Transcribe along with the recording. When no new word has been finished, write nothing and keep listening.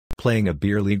playing a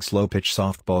beer league slow-pitch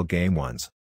softball game once.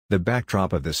 The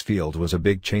backdrop of this field was a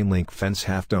big chain-link fence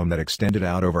half-dome that extended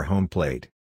out over home plate.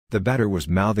 The batter was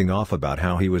mouthing off about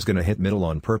how he was gonna hit middle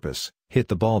on purpose, hit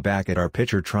the ball back at our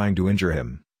pitcher trying to injure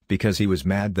him, because he was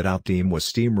mad that our team was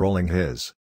steamrolling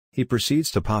his. He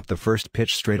proceeds to pop the first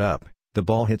pitch straight up, the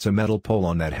ball hits a metal pole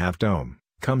on that half-dome,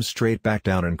 comes straight back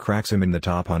down and cracks him in the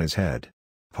top on his head.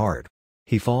 Hard.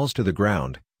 He falls to the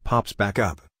ground, pops back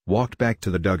up, walked back to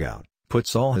the dugout,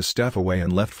 puts all his stuff away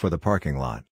and left for the parking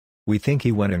lot. We think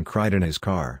he went and cried in his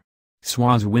car.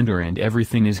 Swa's winter and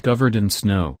everything is covered in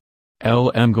snow.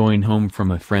 I'm going home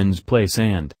from a friend's place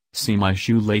and see my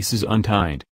shoelaces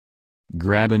untied.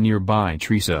 Grab a nearby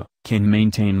tree so can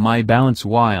maintain my balance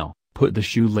while put the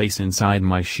shoelace inside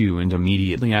my shoe, and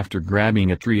immediately after grabbing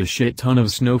a tree a shit ton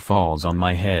of snow falls on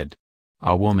my head.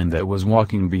 A woman that was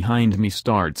walking behind me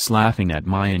starts laughing at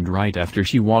me, and right after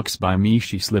she walks by me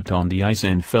she slipped on the ice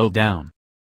and fell down.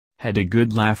 Had a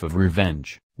good laugh of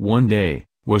revenge. One day,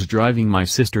 was driving my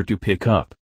sister to pick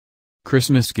up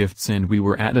Christmas gifts and we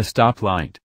were at a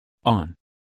stoplight. On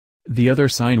the other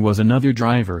side was another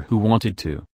driver who wanted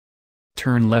to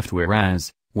turn left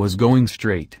whereas was going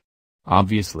straight.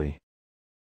 Obviously.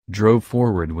 Drove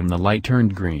forward when the light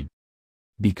turned green.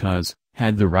 Because,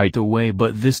 had the right of way,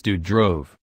 but this dude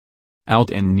drove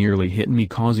out and nearly hit me,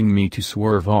 causing me to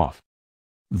swerve off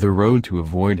the road to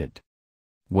avoid it.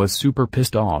 Was super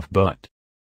pissed off, but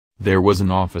there was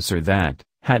an officer that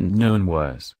hadn't known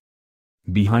was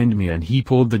behind me and he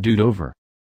pulled the dude over.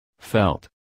 Felt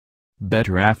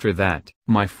better after that.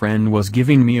 My friend was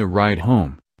giving me a ride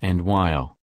home, and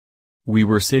while we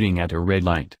were sitting at a red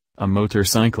light, a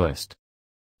motorcyclist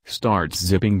starts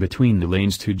zipping between the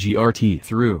lanes to GRT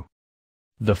through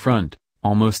the front,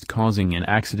 almost causing an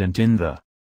accident in the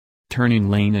turning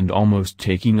lane and almost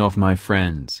taking off my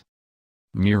friend's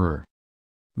mirror.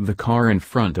 The car in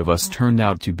front of us turned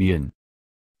out to be an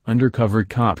undercover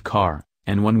cop car,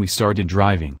 and when we started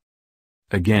driving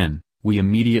again, we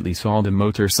immediately saw the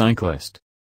motorcyclist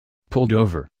pulled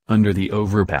over, under the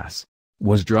overpass,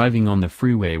 was driving on the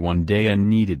freeway one day and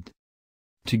needed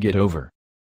to get over.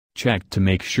 Checked to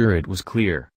make sure it was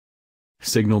clear.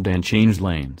 Signaled and changed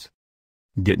lanes.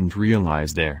 Didn't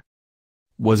realize there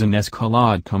was an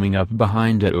Escalade coming up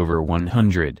behind at over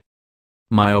 100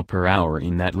 mph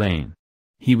in that lane.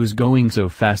 He was going so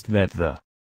fast that the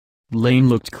lane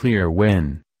looked clear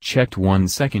when checked 1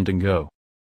 second ago.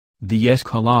 The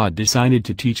Escalade decided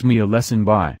to teach me a lesson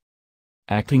by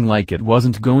acting like it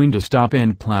wasn't going to stop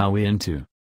and plow into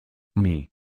me.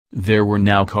 There were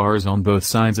now cars on both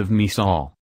sides of me,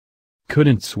 so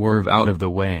couldn't swerve out of the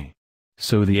way.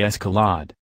 So the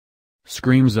Escalade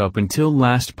screams up until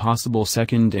last possible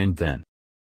second and then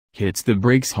hits the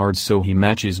brakes hard so he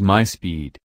matches my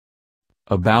speed.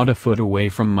 About a foot away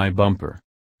from my bumper.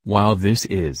 While this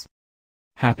is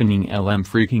happening, LM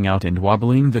freaking out and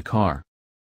wobbling the car.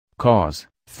 Cause,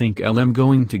 think LM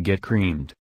going to get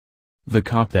creamed. The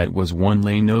cop that was 1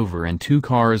 lane over and 2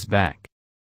 cars back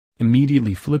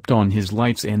immediately flipped on his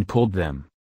lights and pulled them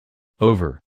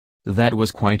over. That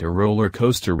was quite a roller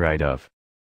coaster ride of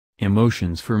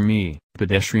emotions for me.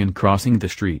 Pedestrian crossing the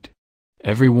street.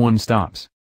 Everyone stops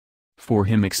for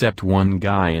him except one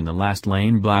guy in the last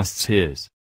lane blasts his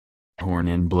horn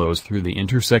and blows through the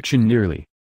intersection, nearly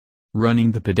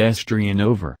running the pedestrian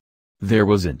over. There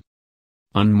was an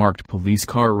unmarked police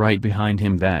car right behind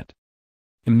him that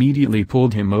immediately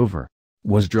pulled him over.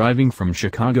 Was driving from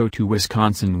Chicago to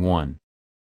Wisconsin one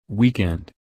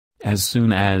weekend. As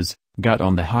soon as got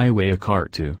on the highway, a car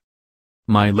to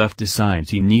my left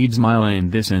decides he needs my lane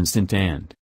this instant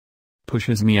and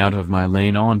pushes me out of my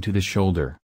lane onto the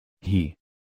shoulder. He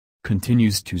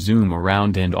continues to zoom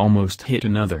around and almost hit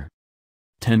another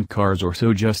 10 cars or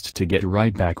so just to get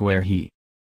right back where he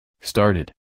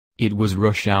started. It was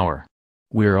rush hour.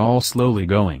 We're all slowly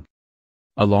going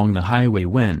along the highway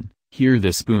when, hear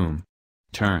this boom.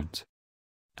 Turns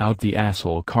out the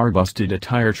asshole car busted a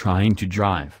tire trying to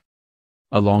drive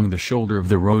along the shoulder of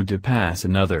the road to pass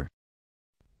another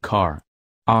car,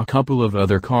 a couple of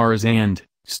other cars, and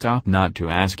stop not to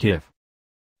ask if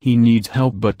he needs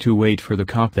help but to wait for the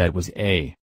cop that was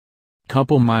a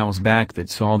couple miles back that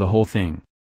saw the whole thing.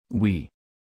 We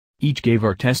each gave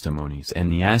our testimonies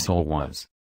and the asshole was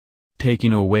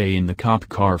taken away in the cop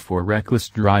car for reckless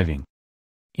driving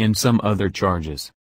and some other charges.